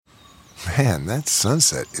Man, that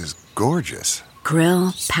sunset is gorgeous.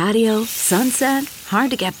 Grill, patio, sunset.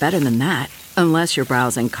 Hard to get better than that. Unless you're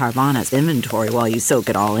browsing Carvana's inventory while you soak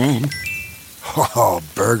it all in. Oh,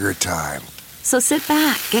 burger time. So sit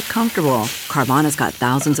back, get comfortable. Carvana's got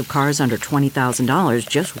thousands of cars under $20,000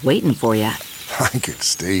 just waiting for you. I could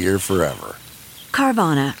stay here forever.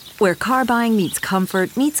 Carvana, where car buying meets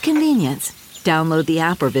comfort meets convenience. Download the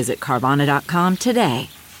app or visit Carvana.com today.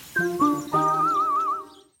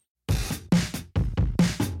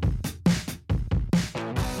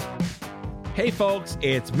 Hey folks,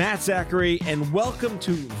 it's Matt Zachary, and welcome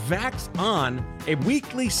to Vax On, a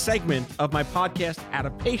weekly segment of my podcast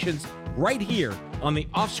Adaptations, right here on the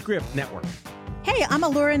Offscript Network. Hey, I'm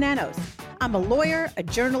Allura Nanos. I'm a lawyer, a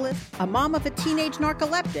journalist, a mom of a teenage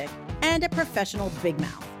narcoleptic, and a professional big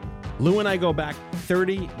mouth. Lou and I go back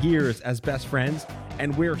 30 years as best friends,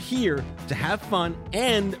 and we're here to have fun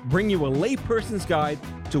and bring you a layperson's guide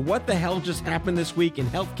to what the hell just happened this week in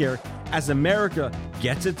healthcare as America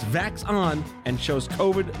gets its vax on and shows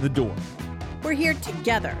COVID the door. We're here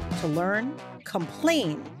together to learn,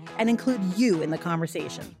 complain, and include you in the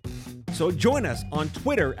conversation. So join us on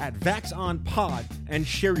Twitter at VaxOnPod and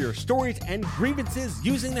share your stories and grievances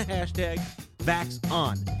using the hashtag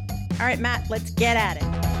VaxOn. All right, Matt, let's get at it.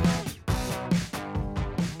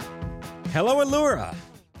 Hello, Allura.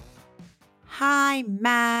 Hi,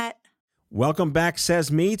 Matt. Welcome back, says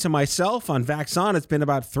me, to myself on Vax On. It's been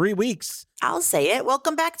about 3 weeks. I'll say it.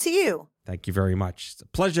 Welcome back to you. Thank you very much. It's a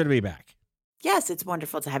pleasure to be back. Yes, it's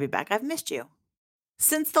wonderful to have you back. I've missed you.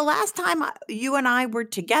 Since the last time you and I were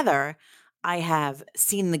together, I have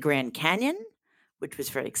seen the Grand Canyon, which was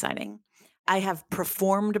very exciting. I have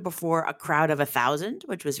performed before a crowd of 1,000,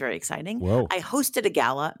 which was very exciting. Whoa. I hosted a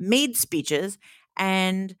gala, made speeches,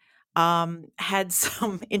 and had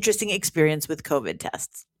some interesting experience with COVID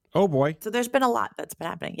tests. Oh, boy. So there's been a lot that's been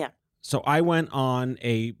happening. Yeah. So I went on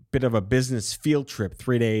a bit of a business field trip,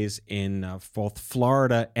 3 days in both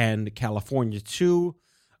Florida and California, two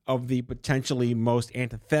of the potentially most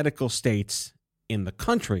antithetical states in the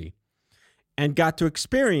country, and got to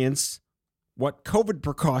experience what COVID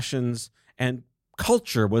precautions and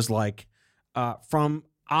culture was like from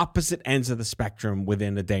opposite ends of the spectrum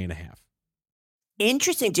within a day and a half.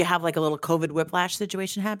 Interesting. Do you have like a little COVID whiplash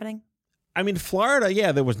situation happening? I mean, Florida,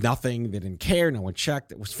 yeah, there was nothing. They didn't care. No one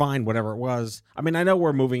checked. It was fine, whatever it was. I mean, I know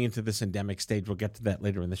we're moving into this endemic stage. We'll get to that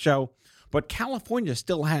later in the show. But California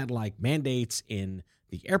still had like mandates in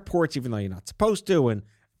the airports, even though you're not supposed to. And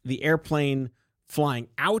the airplane flying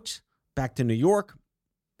out back to New York,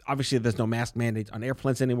 obviously there's no mask mandates on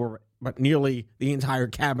airplanes anymore, but nearly the entire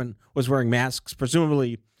cabin was wearing masks,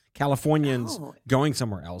 presumably Californians going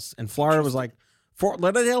somewhere else. And Florida was like, Fort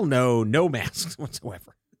Lauderdale, no masks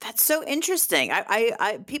whatsoever. That's so interesting.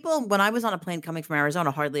 I people, when I was on a plane coming from Arizona,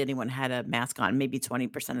 hardly anyone had a mask on, maybe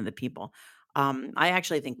 20% of the people. I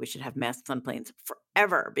actually think we should have masks on planes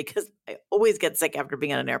forever because I always get sick after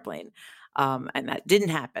being on an airplane. And that didn't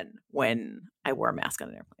happen when I wore a mask on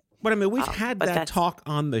an airplane. But I mean, we've had that talk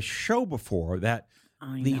on the show before that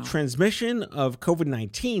the transmission of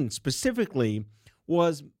COVID-19 specifically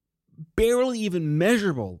was barely even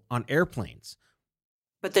measurable on airplanes.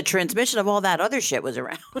 But the transmission of all that other shit was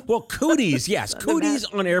around. Well, cooties, yes. Cooties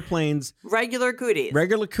on airplanes. Regular cooties.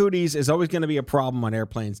 Regular cooties is always going to be a problem on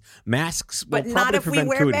airplanes. Masks will but probably not if prevent we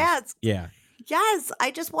wear cooties. masks. Yeah. Yes,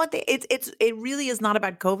 I just want it really is not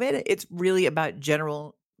about COVID. It's really about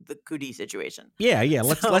the cootie situation. Yeah.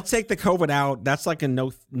 Let's take the COVID out. That's like a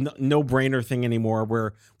no brainer thing anymore.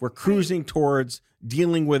 We're cruising towards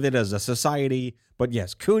dealing with it as a society. But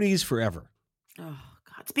yes, cooties forever. Oh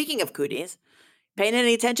God! Speaking of cooties. Paying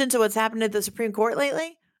any attention to what's happened at the Supreme Court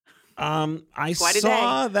lately? I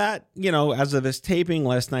saw that, as of this taping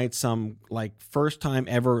last night, some like first time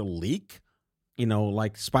ever leak,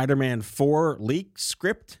 like Spider-Man 4 leak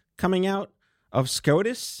script coming out of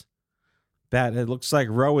SCOTUS that it looks like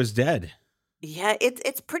Roe is dead. Yeah,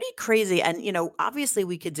 it's pretty crazy. And, obviously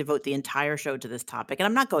we could devote the entire show to this topic and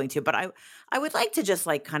I'm not going to, but I would like to just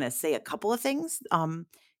like kind of say a couple of things.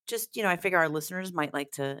 I figure our listeners might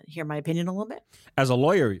like to hear my opinion a little bit. As a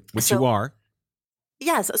lawyer, which you are.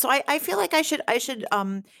 Yes. So I feel like I should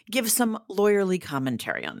give some lawyerly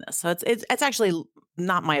commentary on this. So it's actually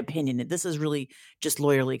not my opinion. This is really just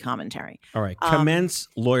lawyerly commentary. All right. Commence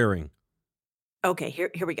lawyering. Okay.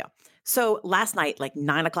 Here we go. So last night, like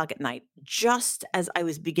 9:00 at night, just as I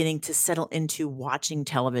was beginning to settle into watching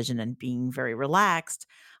television and being very relaxed,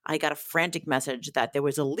 I got a frantic message that there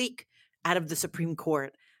was a leak out of the Supreme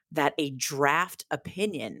Court that a draft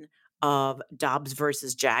opinion of Dobbs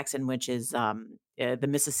versus Jackson, which is the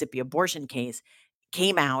Mississippi abortion case,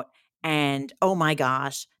 came out And oh my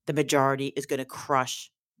gosh, the majority is going to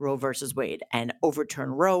crush Roe versus Wade and overturn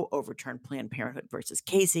Roe, overturn Planned Parenthood versus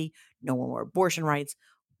Casey, no more abortion rights,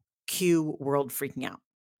 cue world freaking out.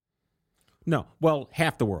 No, well,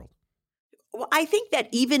 half the world. Well, I think that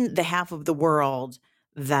even the half of the world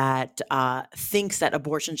that thinks that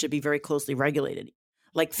abortion should be very closely regulated,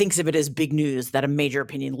 like thinks of it as big news that a major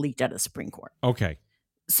opinion leaked out of the Supreme Court. Okay.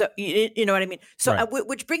 So you know what I mean? So Right.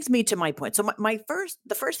 Which brings me to my point. So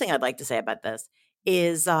the first thing I'd like to say about this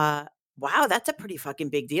is, wow, that's a pretty fucking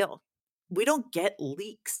big deal. We don't get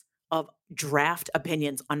leaks of draft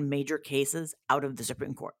opinions on major cases out of the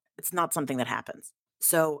Supreme Court. It's not something that happens.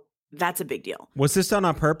 So that's a big deal. Was this done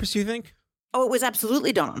on purpose, you think? Oh, it was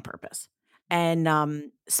absolutely done on purpose.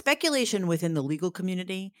 And speculation within the legal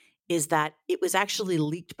community is that it was actually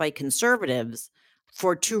leaked by conservatives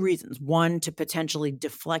for two reasons. One, to potentially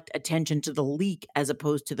deflect attention to the leak as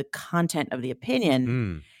opposed to the content of the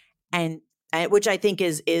opinion, and which I think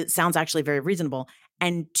sounds actually very reasonable.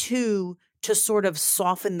 And two, to sort of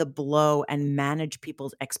soften the blow and manage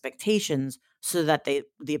people's expectations so that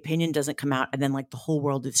the opinion doesn't come out and then like the whole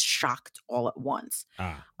world is shocked all at once.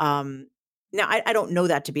 Now, I don't know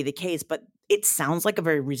that to be the case, but it sounds like a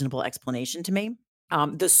very reasonable explanation to me.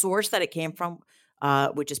 The source that it came from,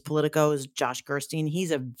 which is Politico's Josh Gerstein,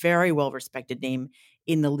 he's a very well-respected name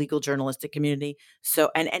in the legal journalistic community. So,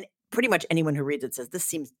 and pretty much anyone who reads it says this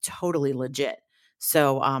seems totally legit.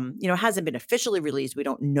 So, it hasn't been officially released. We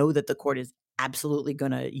don't know that the court is absolutely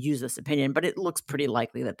going to use this opinion, but it looks pretty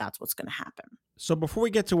likely that that's what's going to happen. So before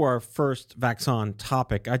we get to our first Vaxon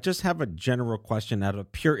topic, I just have a general question out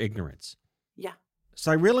of pure ignorance. Yeah.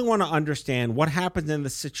 So I really want to understand what happens in the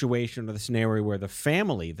situation or the scenario where the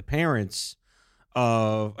family, the parents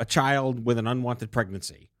of a child with an unwanted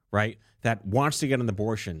pregnancy, right, that wants to get an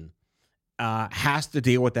abortion, has to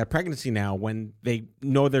deal with that pregnancy now when they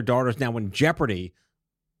know their daughter's now in jeopardy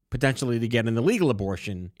potentially to get an illegal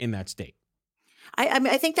abortion in that state. I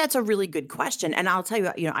mean, I think that's a really good question. And I'll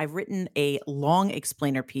tell you, I've written a long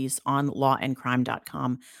explainer piece on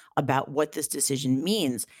lawandcrime.com about what this decision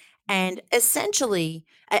means. And essentially,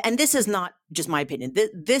 and this is not just my opinion,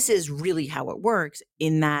 this is really how it works,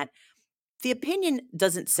 in that the opinion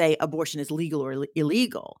doesn't say abortion is legal or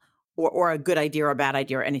illegal or a good idea or a bad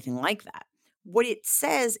idea or anything like that. What it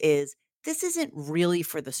says is this isn't really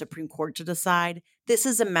for the Supreme Court to decide. This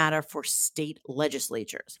is a matter for state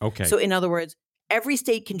legislatures. Okay. So in other words, every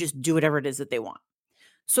state can just do whatever it is that they want.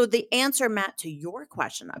 So the answer, Matt, to your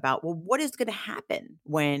question about, well, what is going to happen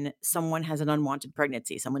when someone has an unwanted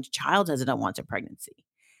pregnancy, someone's child has an unwanted pregnancy?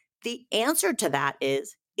 The answer to that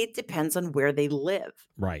is it depends on where they live.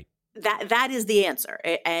 Right. That is the answer.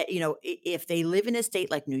 If they live in a state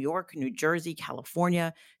like New York, New Jersey,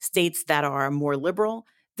 California, states that are more liberal,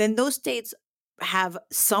 then those states have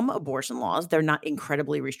some abortion laws. They're not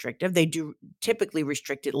incredibly restrictive. They do typically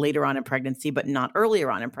restrict it later on in pregnancy, but not earlier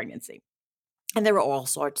on in pregnancy. And there are all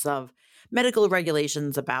sorts of medical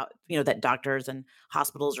regulations about, that doctors and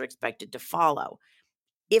hospitals are expected to follow.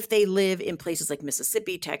 If they live in places like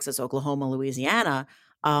Mississippi, Texas, Oklahoma, Louisiana,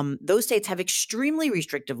 those states have extremely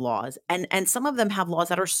restrictive laws. And some of them have laws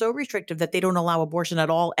that are so restrictive that they don't allow abortion at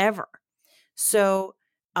all, ever. So,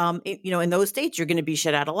 in those states, you're going to be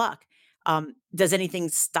shit out of luck. Does anything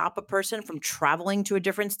stop a person from traveling to a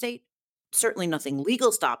different state? Certainly nothing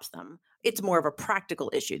legal stops them. It's more of a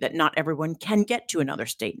practical issue that not everyone can get to another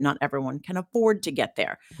state. Not everyone can afford to get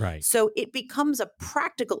there. Right. So it becomes a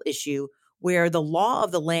practical issue where the law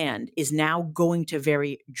of the land is now going to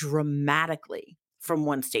vary dramatically from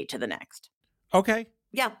one state to the next. Okay.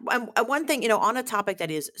 Yeah. One thing, on a topic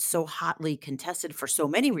that is so hotly contested for so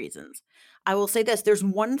many reasons, I will say this. There's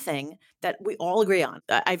one thing that we all agree on.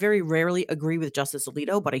 I very rarely agree with Justice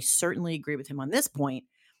Alito, but I certainly agree with him on this point,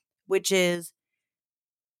 which is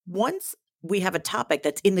once we have a topic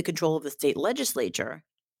that's in the control of the state legislature,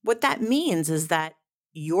 what that means is that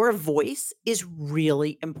your voice is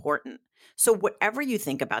really important. So whatever you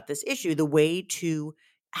think about this issue, the way to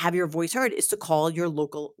have your voice heard is to call your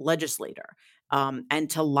local legislator and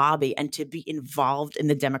to lobby and to be involved in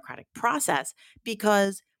the democratic process,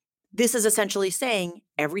 because this is essentially saying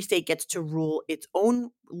every state gets to rule its own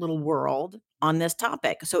little world on this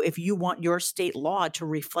topic. So if you want your state law to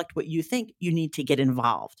reflect what you think, you need to get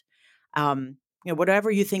involved.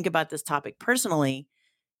 Whatever you think about this topic personally,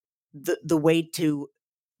 the way to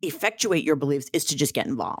effectuate your beliefs is to just get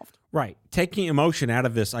involved. Right. Taking emotion out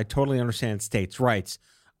of this, I totally understand states' rights,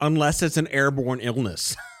 unless it's an airborne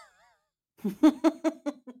illness.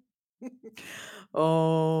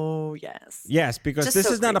 Oh, yes. Yes, because Just this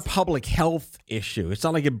so is not a crazy. public health issue. It's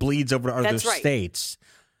not like it bleeds over to other That's right. states.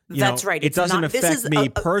 That's right. It doesn't this affect is me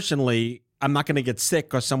personally. I'm not going to get sick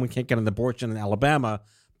because someone can't get an abortion in Alabama.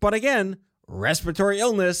 But again, respiratory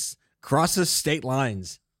illness crosses state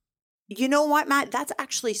lines. You know what, Matt? That's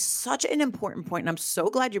actually such an important point, and I'm so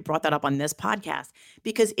glad you brought that up on this podcast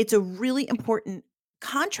because it's a really important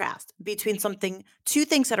contrast between two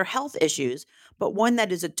things that are health issues, but one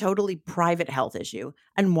that is a totally private health issue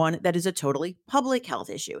and one that is a totally public health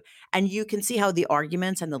issue. And you can see how the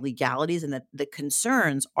arguments and the legalities and the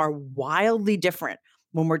concerns are wildly different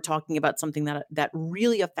when we're talking about something that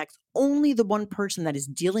really affects only the one person that is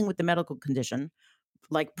dealing with the medical condition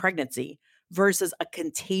like pregnancy versus a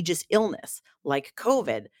contagious illness like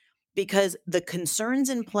COVID, because the concerns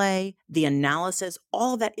in play, the analysis,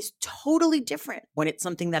 all of that is totally different when it's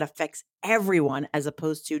something that affects everyone as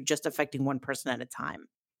opposed to just affecting one person at a time.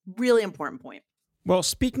 Really important point. Well,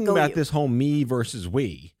 speaking about this whole me versus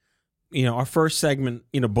we, our first segment,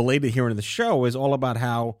 belated here in the show is all about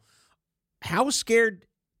how scared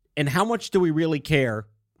and how much do we really care,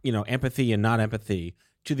 empathy and not empathy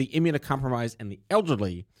to the immunocompromised and the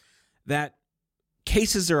elderly, that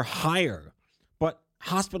cases are higher, but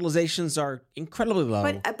hospitalizations are incredibly low.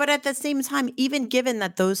 But at the same time, even given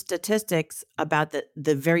that those statistics about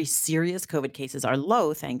the very serious COVID cases are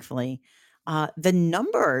low, thankfully, the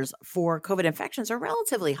numbers for COVID infections are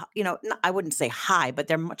relatively, I wouldn't say high, but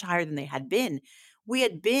they're much higher than they had been. We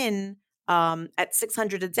had been at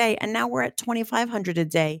 600 a day, and now we're at 2,500 a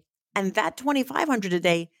day. And that 2,500 a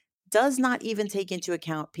day does not even take into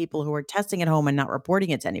account people who are testing at home and not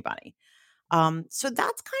reporting it to anybody. So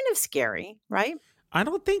that's kind of scary, right? I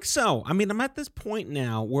don't think so. I mean, I'm at this point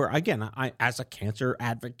now where, again, I as a cancer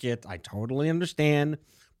advocate, I totally understand,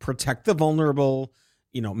 protect the vulnerable,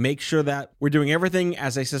 make sure that we're doing everything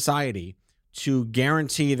as a society to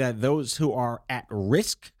guarantee that those who are at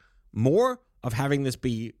risk more of having this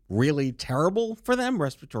be really terrible for them,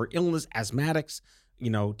 respiratory illness, asthmatics,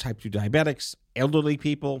 type 2 diabetics, elderly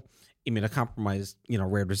people, immunocompromised,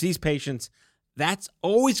 rare disease patients. That's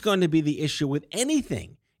always going to be the issue with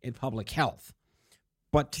anything in public health.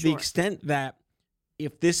 But to the extent that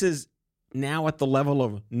if this is now at the level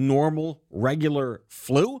of normal, regular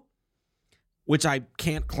flu, which I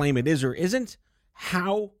can't claim it is or isn't,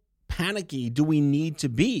 how panicky do we need to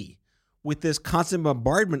be with this constant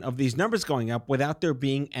bombardment of these numbers going up without there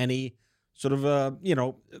being any sort of,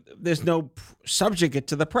 there's no subject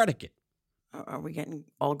to the predicate? Are we getting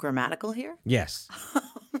all grammatical here? Yes.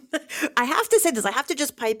 I have to say this. I have to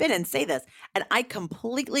just pipe in and say this. And I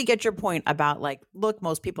completely get your point about look,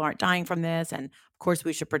 most people aren't dying from this. And of course,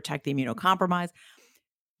 we should protect the immunocompromised.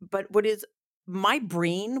 But where my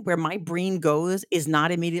brain goes is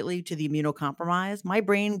not immediately to the immunocompromised. My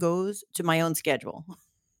brain goes to my own schedule.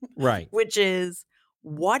 Right. Which is,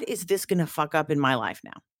 what is this going to fuck up in my life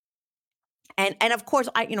now? And of course,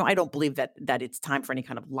 I don't believe that it's time for any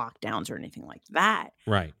kind of lockdowns or anything like that.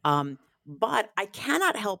 Right. But I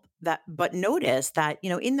cannot help but notice that,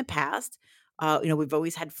 in the past, we've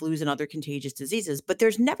always had flus and other contagious diseases, but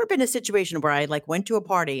there's never been a situation where I went to a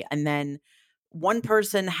party and then one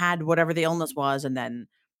person had whatever the illness was, and then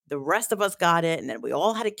the rest of us got it. And then we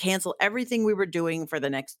all had to cancel everything we were doing for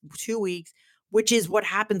the next 2 weeks, which is what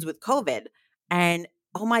happens with COVID. And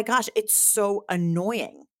oh my gosh, it's so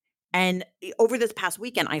annoying. And over this past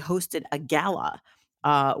weekend, I hosted a gala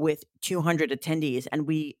with 200 attendees, and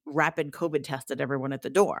we rapid COVID tested everyone at the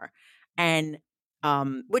door. And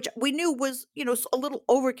which we knew was, a little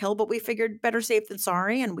overkill, but we figured better safe than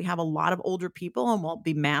sorry. And we have a lot of older people and won't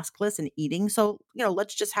be maskless and eating. So,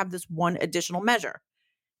 let's just have this one additional measure.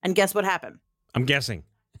 And guess what happened? I'm guessing.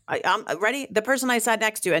 I'm ready. The person I sat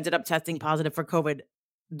next to ended up testing positive for COVID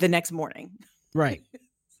the next morning. Right.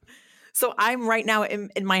 So I'm right now in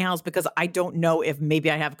my house because I don't know if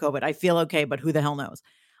maybe I have COVID. I feel okay, but who the hell knows?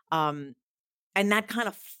 And that kind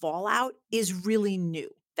of fallout is really new.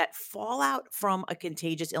 That fallout from a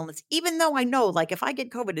contagious illness, even though I know, if I get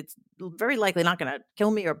COVID, it's very likely not going to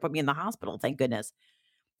kill me or put me in the hospital, thank goodness.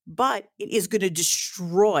 But it is going to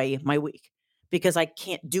destroy my week because I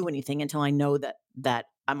can't do anything until I know that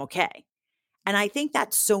I'm okay. And I think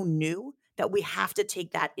that's so new that we have to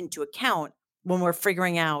take that into account when we're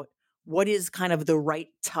figuring out what is kind of the right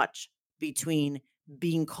touch between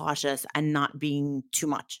being cautious and not being too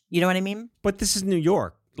much. You know what I mean? But this is New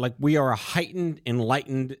York. We are a heightened,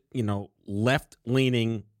 enlightened,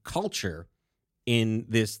 left-leaning culture in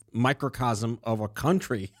this microcosm of a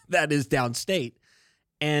country that is downstate.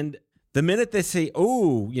 And the minute they say,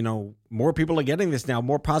 more people are getting this now,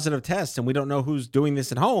 more positive tests, and we don't know who's doing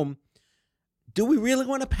this at home, do we really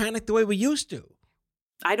want to panic the way we used to?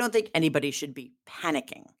 I don't think anybody should be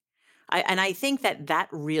panicking. I think that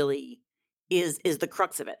really is the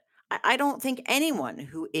crux of it. I don't think anyone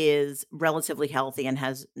who is relatively healthy and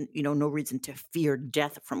has no reason to fear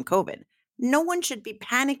death from COVID, no one should be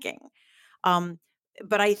panicking. Um,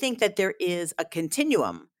 but I think that there is a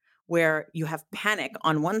continuum where you have panic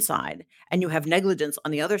on one side and you have negligence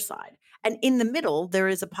on the other side. And in the middle, there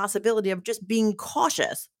is a possibility of just being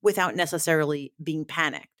cautious without necessarily being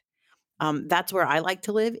panicked. That's where I like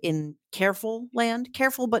to live, in careful land.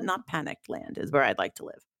 Careful but not panicked land is where I'd like to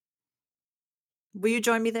live. Will you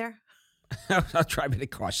join me there? I'll try to be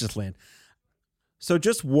cautious land. So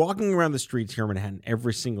just walking around the streets here in Manhattan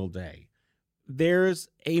every single day, there's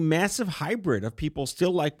a massive hybrid of people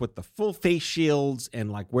still like with the full face shields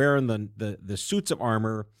and like wearing the suits of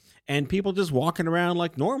armor, and people just walking around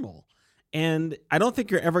like normal. And I don't think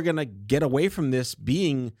you're ever going to get away from this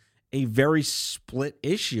being a very split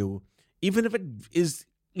issue, even if it is,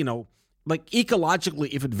 like ecologically,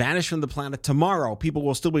 if it vanished from the planet tomorrow, people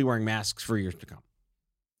will still be wearing masks for years to come.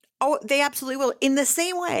 Oh, they absolutely will. In the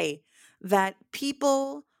same way that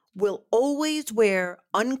people will always wear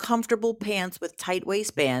uncomfortable pants with tight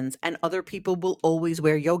waistbands and other people will always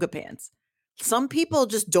wear yoga pants. Some people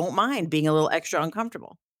just don't mind being a little extra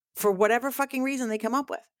uncomfortable for whatever fucking reason they come up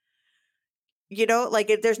with. Like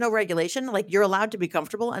if there's no regulation, like you're allowed to be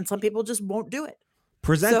comfortable and some people just won't do it.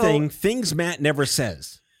 Presenting things Matt never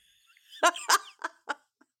says.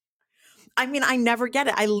 I mean, I never get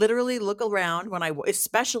it. I literally look around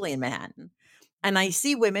especially in Manhattan, and I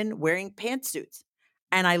see women wearing pantsuits.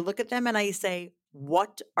 And I look at them and I say,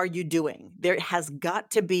 what are you doing? There has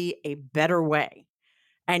got to be a better way.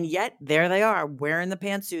 And yet there they are wearing the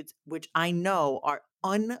pantsuits, which I know are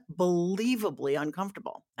unbelievably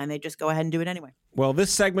uncomfortable. And they just go ahead and do it anyway. Well,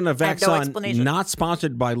 this segment of Vax On, not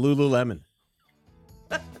sponsored by Lululemon.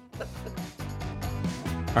 All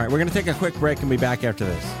right, we're going to take a quick break and be back after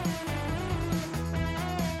this.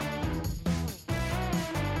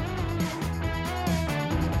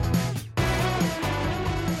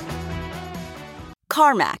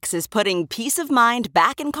 CarMax is putting peace of mind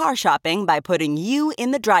back in car shopping by putting you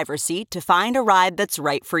in the driver's seat to find a ride that's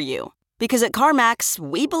right for you. Because at CarMax,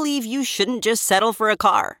 we believe you shouldn't just settle for a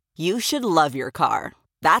car. You should love your car.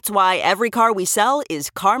 That's why every car we sell is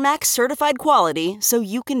CarMax certified quality, so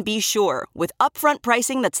you can be sure with upfront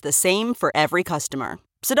pricing that's the same for every customer.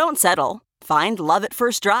 So don't settle. Find love at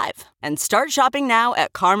first drive and start shopping now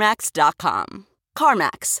at CarMax.com.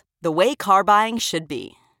 CarMax, the way car buying should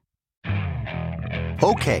be.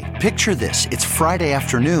 Okay, picture this. It's Friday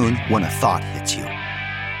afternoon when a thought hits you.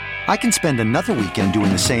 I can spend another weekend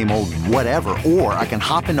doing the same old whatever, or I can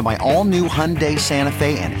hop into my all-new Hyundai Santa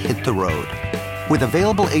Fe and hit the road. With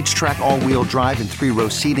available H-Track all-wheel drive and 3-row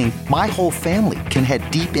seating, my whole family can head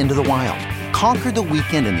deep into the wild. Conquer the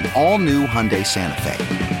weekend in the all-new Hyundai Santa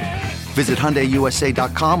Fe. Visit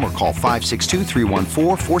HyundaiUSA.com or call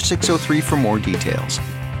 562-314-4603 for more details.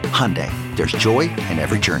 Hyundai, there's joy in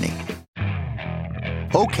every journey.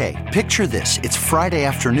 Okay, picture this. It's Friday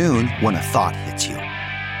afternoon when a thought hits you.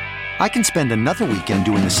 I can spend another weekend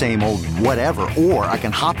doing the same old whatever, or I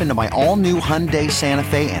can hop into my all-new Hyundai Santa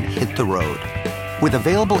Fe and hit the road. With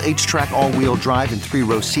available H-Track all-wheel drive and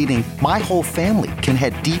 3-row seating, my whole family can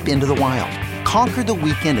head deep into the wild. Conquer the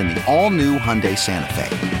weekend in the all-new Hyundai Santa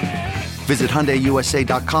Fe. Visit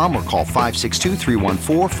HyundaiUSA.com or call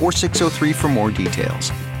 562-314-4603 for more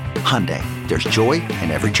details. Hyundai, there's joy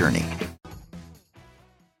in every journey.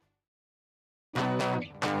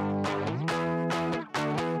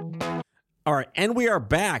 All right, and we are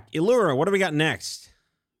back. Elura, what do we got next?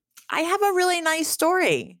 I have a really nice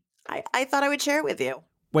story. I thought I would share it with you.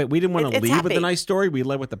 Wait, we didn't want to lead happy. with the nice story? We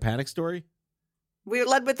led with the panic story? We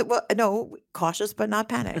led with cautious but not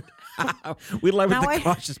panicked. We led with the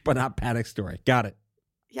cautious but not panic story. Got it.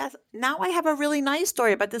 Yes. Now I have a really nice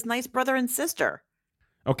story about this nice brother and sister.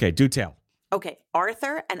 Okay, do tell. Okay,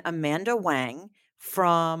 Arthur and Amanda Wang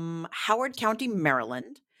from Howard County,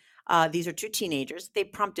 Maryland. These are two teenagers. They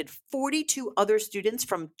prompted 42 other students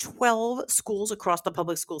from 12 schools across the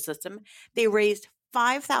public school system. They raised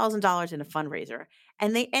 $5,000 in a fundraiser,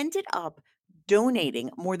 and they ended up donating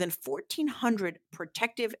more than 1,400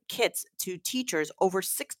 protective kits to teachers over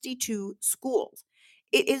 62 schools.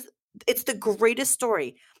 It's the greatest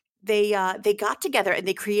story. They got together and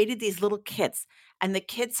they created these little kits, and the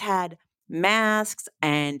kits had masks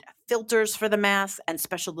and filters for the masks and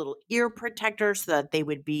special little ear protectors so that they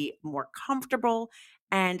would be more comfortable,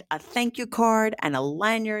 and a thank you card and a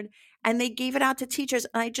lanyard, and they gave it out to teachers.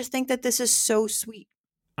 And I just think that this is so sweet.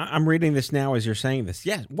 I'm reading this now as you're saying this.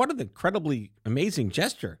 Yeah, what an incredibly amazing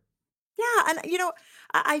gesture. Yeah, and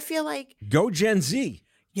I feel like go Gen Z.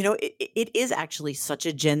 It is actually such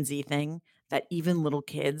a Gen Z thing that even little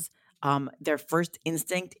kids their first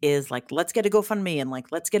instinct is like, let's get a GoFundMe and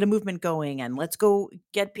like, let's get a movement going and let's go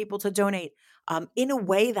get people to donate. In a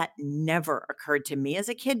way that never occurred to me as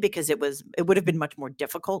a kid because it would have been much more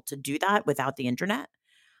difficult to do that without the internet.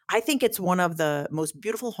 I think it's one of the most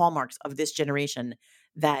beautiful hallmarks of this generation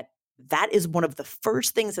that is one of the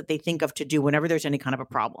first things that they think of to do whenever there's any kind of a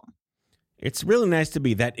problem. It's really nice to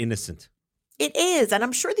be that innocent. It is. And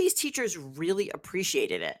I'm sure these teachers really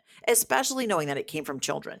appreciated it, especially knowing that it came from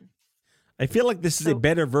children. I feel like this is a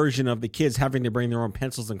better version of the kids having to bring their own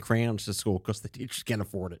pencils and crayons to school because the teachers can't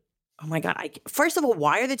afford it. Oh my God. First of all,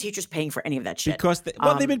 why are the teachers paying for any of that shit? Because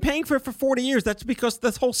they've been paying for it for 40 years. That's because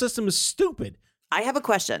this whole system is stupid. I have a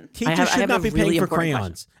question. Teachers should not be paying for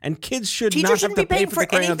crayons. And kids should not have to pay for the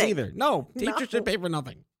crayons either. No, teachers should pay for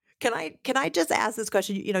nothing. Can I just ask this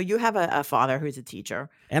question? You have a father who's a teacher.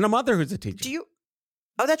 And a mother who's a teacher.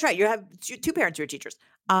 Oh, that's right. You have two parents who are teachers.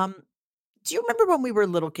 Do you remember when we were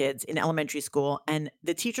little kids in elementary school and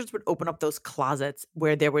the teachers would open up those closets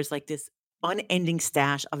where there was like this unending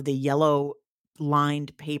stash of the yellow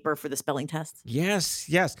lined paper for the spelling test?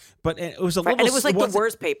 Yes. But it was a little... And it was like the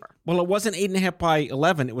worst paper. Well, it wasn't 8.5 by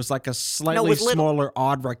 11. It was like a slightly smaller,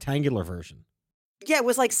 odd rectangular version. Yeah, it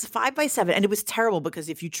was like 5 by 7, and it was terrible because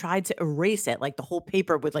if you tried to erase it, like the whole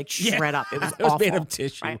paper would like shred up. It was awful. It was made of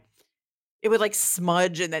tissue. Right? It would like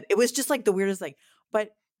smudge, and then it was just like the weirdest thing.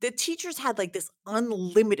 But the teachers had like this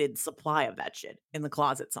unlimited supply of that shit in the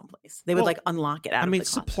closet someplace. They would like unlock it out of the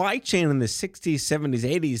closet. Supply chain in the 60s, 70s,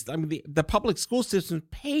 80s, I mean, the public school system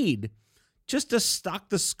paid just to stock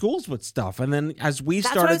the schools with stuff. And then as we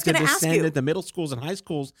started to descend into middle schools and high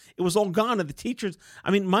schools, it was all gone. And the teachers, I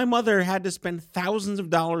mean, my mother had to spend thousands of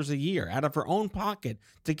dollars a year out of her own pocket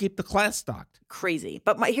to keep the class stocked. Crazy.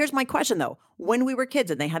 But here's my question, though. When we were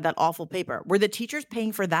kids and they had that awful paper, were the teachers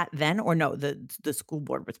paying for that then or no? The school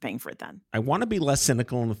board was paying for it then? I want to be less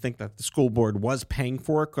cynical and think that the school board was paying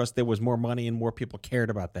for it because there was more money and more people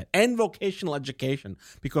cared about that. And vocational education,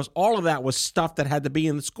 because all of that was stuff that had to be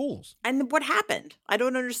in the schools. And what happened? I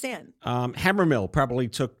don't understand. Hammermill probably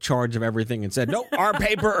took charge of everything and said, no, our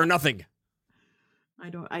paper or nothing.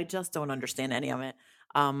 I just don't understand any of it.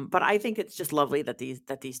 But I think it's just lovely that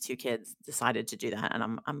these two kids decided to do that.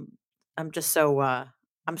 And I'm just so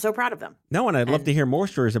I'm so proud of them. No, and I'd love to hear more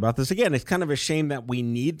stories about this. Again, it's kind of a shame that we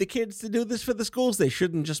need the kids to do this for the schools. They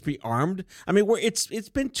shouldn't just be armed. I mean, it's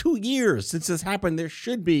been 2 years since this happened. There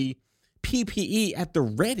should be PPE at the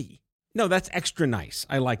ready. No, that's extra nice.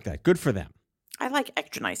 I like that. Good for them. I like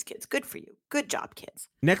extra nice kids. Good for you. Good job, kids.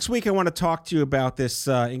 Next week, I want to talk to you about this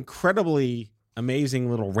incredibly amazing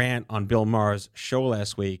little rant on Bill Maher's show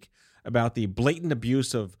last week about the blatant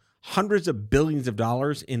abuse of hundreds of billions of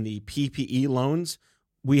dollars in the PPE loans.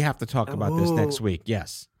 We have to talk about this next week.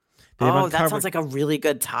 Yes. That sounds like a really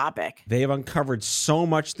good topic. They have uncovered so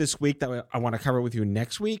much this week that I want to cover with you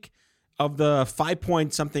next week. Of the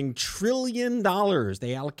 5-point-something trillion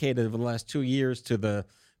they allocated over the last 2 years to the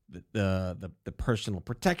personal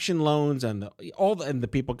protection loans and the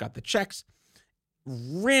people got the checks.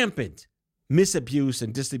 Rampant misabuse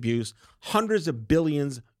and disabuse. Hundreds of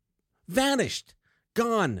billions vanished.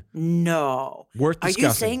 Gone. No. Worth discussing. Are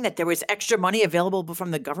you saying that there was extra money available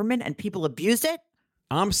from the government and people abused it?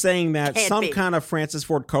 I'm saying that kind of Francis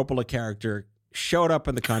Ford Coppola character showed up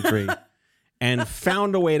in the country and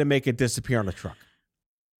found a way to make it disappear on a truck.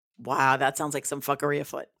 Wow, that sounds like some fuckery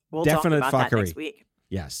afoot. We'll Definite talk about fuckery. that next week.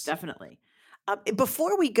 Yes. Definitely.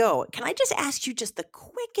 Before we go, can I just ask you just the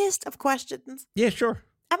quickest of questions? Yeah, sure.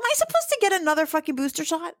 Am I supposed to get another fucking booster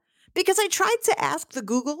shot? Because I tried to ask the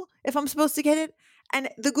Google if I'm supposed to get it, and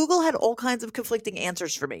the Google had all kinds of conflicting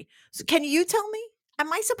answers for me. So can you tell me,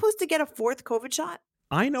 am I supposed to get a fourth COVID shot?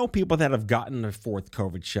 I know people that have gotten a fourth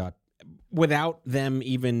COVID shot without them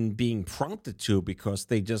even being prompted to, because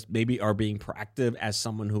they just maybe are being proactive as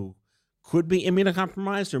someone who could be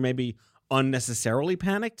immunocompromised or maybe unnecessarily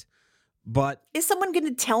panicked. But is someone going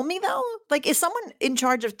to tell me, though? Like, is someone in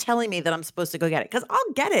charge of telling me that I'm supposed to go get it? Because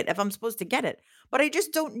I'll get it if I'm supposed to get it, but I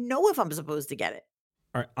just don't know if I'm supposed to get it.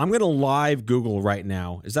 All right, I'm going to live Google right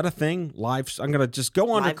now. Is that a thing? Live? I'm going to just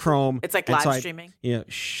go on to Chrome. It's like live streaming. Yeah.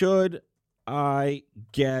 Should Alora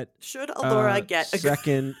get a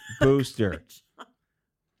second booster?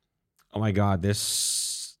 Oh my God,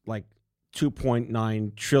 this like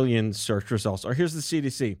 2.9 trillion search results. Or here's the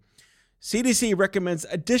CDC. CDC recommends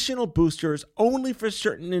additional boosters only for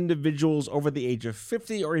certain individuals over the age of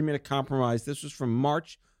 50 or immunocompromised. This was from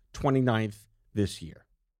March 29th this year.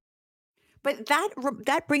 But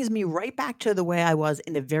that brings me right back to the way I was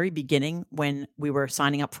in the very beginning when we were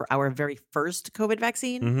signing up for our very first COVID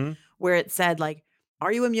vaccine, where it said, like,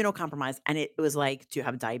 are you immunocompromised? And it was like, do you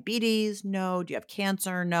have diabetes? No. Do you have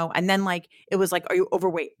cancer? No. And then like, it was like, are you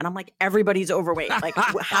overweight? And I'm like, everybody's overweight. Like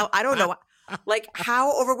how, I don't know. Like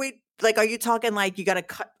how overweight, like, are you talking like you got to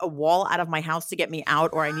cut a wall out of my house to get me out,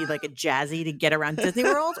 or I need like a jazzy to get around Disney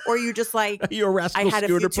World? Or you just like, You're a rascal I had a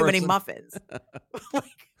few too many muffins. Like,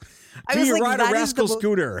 do you ride a rascal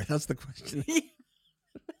scooter? That's the question.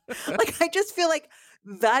 Like, I just feel like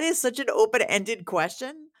that is such an open-ended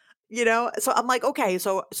question, you know? So I'm like, okay,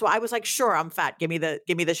 so I was like, sure, I'm fat. Give me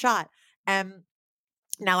the shot. And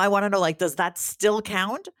now I want to know, like, does that still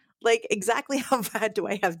count? Like, exactly how fat do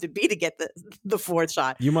I have to be to get the fourth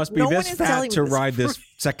shot? You must be this fat to ride this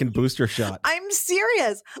second booster shot. I'm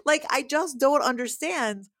serious. Like, I just don't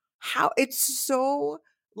understand how it's so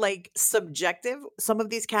like subjective, some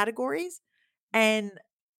of these categories. And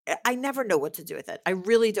I never know what to do with it. I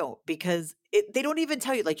really don't, because they don't even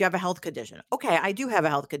tell you, like, you have a health condition. Okay, I do have a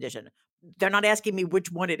health condition. They're not asking me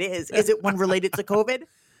which one it is. Is it one related to COVID?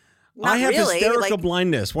 Not I have really. hysterical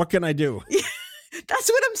blindness. What can I do? That's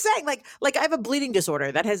what I'm saying. Like I have a bleeding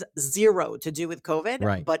disorder that has zero to do with COVID,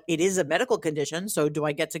 right? But it is a medical condition. So do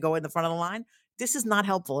I get to go in the front of the line? This is not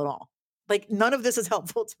helpful at all. Like, none of this is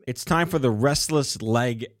helpful to me. It's time for the restless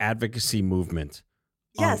leg advocacy movement.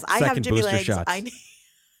 Yes, I have Jimmy legs. Shots. I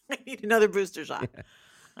need another booster shot.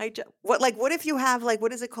 Yeah. What if you have, like,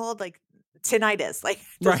 what is it called? Like tinnitus. Like,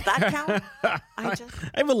 does that count? I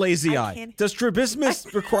have a lazy eye. Does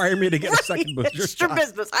strabismus require me to get a second booster shot?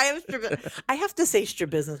 Strabismus. I have to say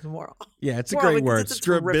strabismus more. Yeah, it's a great word.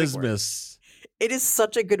 Strabismus. It is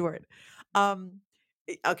such a good word.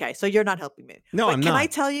 Okay, so you're not helping me. No, I'm not. Can I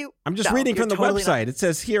tell you? I'm just reading from the website. It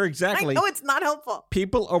says here exactly. No, it's not helpful.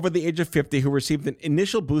 People over the age of 50 who received an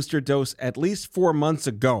initial booster dose at least 4 months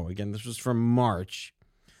ago, again, this was from March,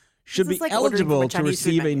 should be eligible to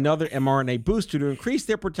receive another mRNA booster to increase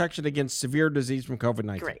their protection against severe disease from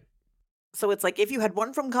COVID-19. Great. So it's like, if you had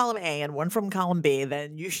one from column A and one from column B,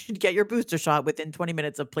 then you should get your booster shot within 20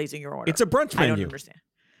 minutes of placing your order. It's a brunch menu. I don't understand.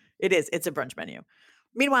 It is. It's a brunch menu.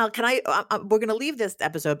 Meanwhile, we're going to leave this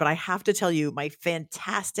episode, but I have to tell you my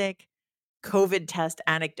fantastic COVID test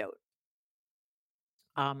anecdote.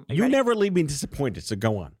 You never leave me disappointed, so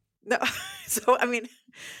go on. No.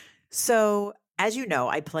 So as you know,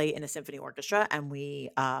 I play in a symphony orchestra, and we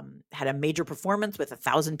had a major performance with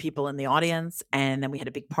 1,000 people in the audience. And then we had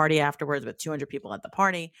a big party afterwards with 200 people at the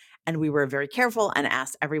party. And we were very careful and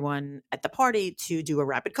asked everyone at the party to do a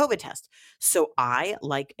rapid COVID test. So I,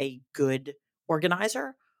 like a good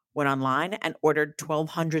organizer, went online and ordered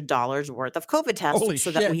 $1,200 worth of COVID tests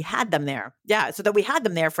that we had them there. Yeah, so that we had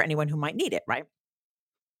them there for anyone who might need it, right?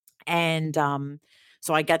 And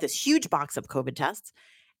so I got this huge box of COVID tests,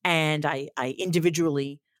 and I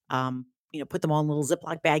individually, put them all in little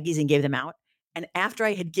Ziploc baggies and gave them out. And after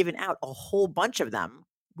I had given out a whole bunch of them,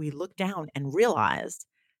 we looked down and realized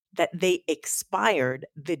that they expired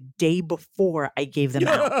the day before I gave them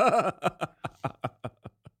out.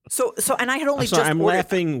 So, and I had only just. I'm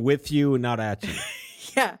laughing with you, not at you.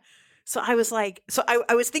 Yeah. So I was like,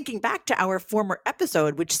 I was thinking back to our former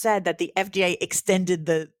episode, which said that the FDA extended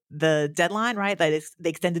the deadline, right? That they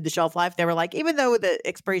extended the shelf life. They were like, even though the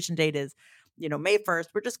expiration date is, May 1st,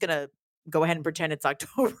 we're just gonna go ahead and pretend it's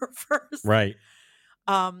October 1st. Right.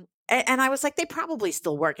 And I was like, they probably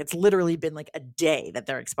still work. It's literally been like a day that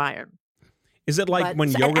they're expired. Is it like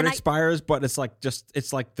when yogurt expires, but it's like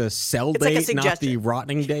the sell date, like not the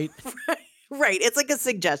rotting date? Right. It's like a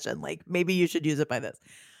suggestion. Like, maybe you should use it by this.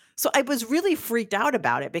 So I was really freaked out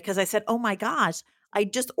about it, because I said, oh my gosh, I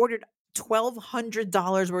just ordered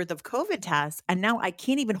 $1,200 worth of COVID tests, and now I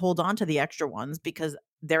can't even hold on to the extra ones because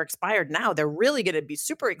they're expired now. They're really going to be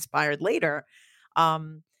super expired later.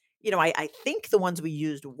 I think the ones we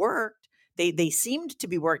used worked. They seemed to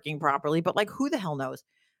be working properly, but like, who the hell knows?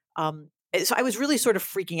 So I was really sort of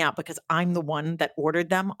freaking out, because I'm the one that ordered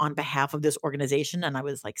them on behalf of this organization, and I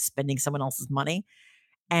was like spending someone else's money.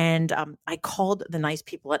 And I called the nice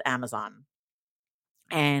people at Amazon,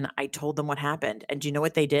 and I told them what happened. And do you know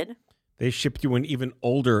what they did? They shipped you an even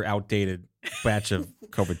older, outdated batch of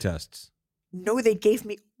COVID tests. No, they gave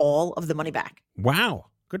me all of the money back. Wow.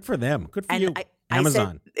 Good for them. Good for you.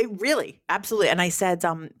 Amazon. I said, really, absolutely. And I said,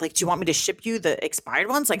 do you want me to ship you the expired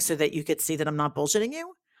ones, like, so that you could see that I'm not bullshitting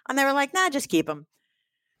you? And they were like, nah, just keep them.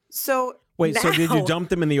 So wait, so did you dump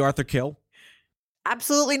them in the Arthur Kill?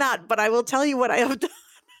 Absolutely not. But I will tell you what I have done.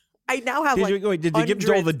 I now have did you give them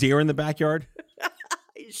to all the deer in the backyard?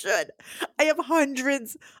 I should. I have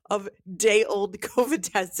hundreds of day-old COVID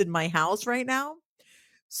tests in my house right now.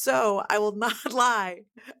 So I will not lie.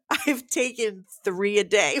 I've taken 3 a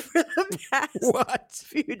day for the past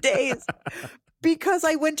few days, Because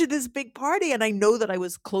I went to this big party and I know that I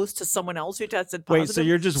was close to someone else who tested positive. Wait, so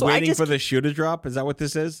you're just waiting for the shoe to drop? Is that what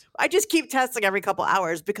this is? I just keep testing every couple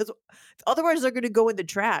hours because otherwise they're going to go in the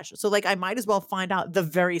trash. So like I might as well find out the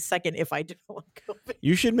very second if I develop COVID.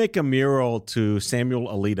 You should make a mural to Samuel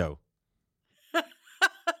Alito.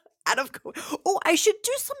 Out of COVID. Oh, I should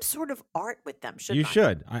do some sort of art with them. You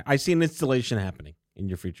should. I see an installation happening in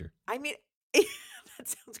your future. I mean, that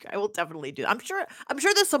sounds great. I will definitely do. I'm sure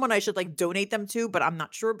there's someone I should like donate them to, but I'm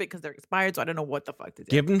not sure because they're expired, so I don't know what the fuck to do.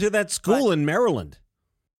 Give them to that school in Maryland.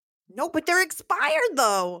 No, but they're expired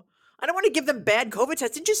though. I don't want to give them bad COVID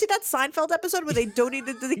tests. Didn't you see that Seinfeld episode where they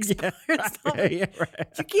donated the expired stuff? Yeah, right.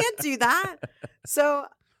 You can't do that. So,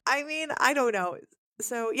 I mean, I don't know.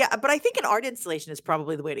 So, yeah, but I think an art installation is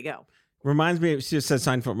probably the way to go. Reminds me, she just said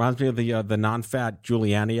Seinfeld, reminds me of the non-fat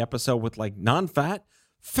Giuliani episode with like non-fat,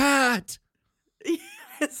 fat.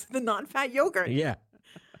 Yes, the non-fat yogurt. Yeah.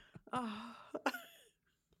 Oh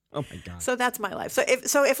my God. So that's my life. So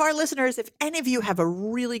if our listeners, if any of you have a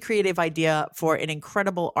really creative idea for an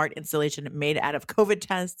incredible art installation made out of COVID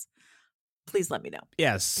tests, please let me know.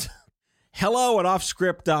 Yes.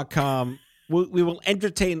 hello@offscript.com. We will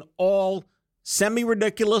entertain all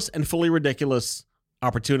semi-ridiculous and fully ridiculous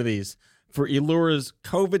opportunities for Elura's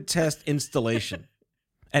COVID test installation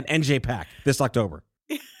at NJPAC this October.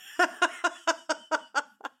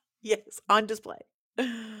 Yes, on display.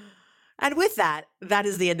 And with that, that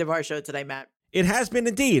is the end of our show today, Matt. It has been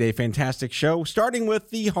indeed a fantastic show, starting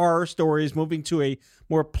with the horror stories, moving to a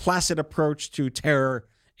more placid approach to terror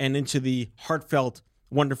and into the heartfelt,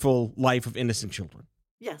 wonderful life of innocent children.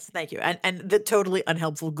 Yes, thank you. And the totally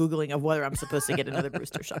unhelpful Googling of whether I'm supposed to get another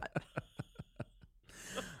booster shot.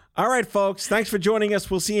 All right, folks. Thanks for joining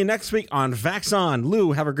us. We'll see you next week on Vax On.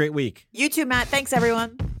 Lou, have a great week. You too, Matt. Thanks,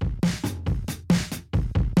 everyone.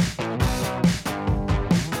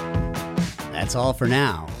 That's all for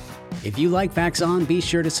now. If you like Vax On, be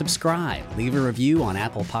sure to subscribe, leave a review on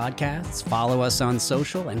Apple Podcasts, follow us on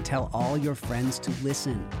social, and tell all your friends to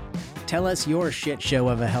listen. Tell us your shit show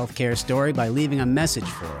of a healthcare story by leaving a message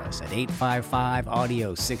for us at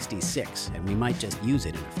 855-AUDIO-66, and we might just use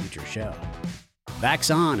it in a future show.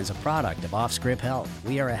 Vax On is a product of Offscript Health.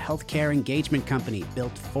 We are a healthcare engagement company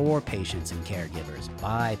built for patients and caregivers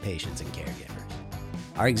by patients and caregivers.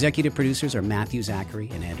 Our executive producers are Matthew Zachary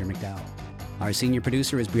and Andrew McDowell. Our senior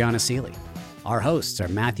producer is Brianna Seeley. Our hosts are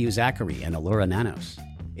Matthew Zachary and Allura Nanos.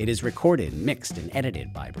 It is recorded, mixed, and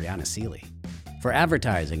edited by Brianna Seeley. For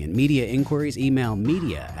advertising and media inquiries, email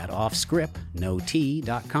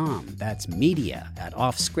media@offscript.com. That's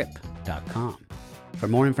media@offscript.com. For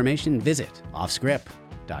more information, visit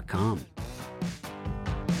offscript.com.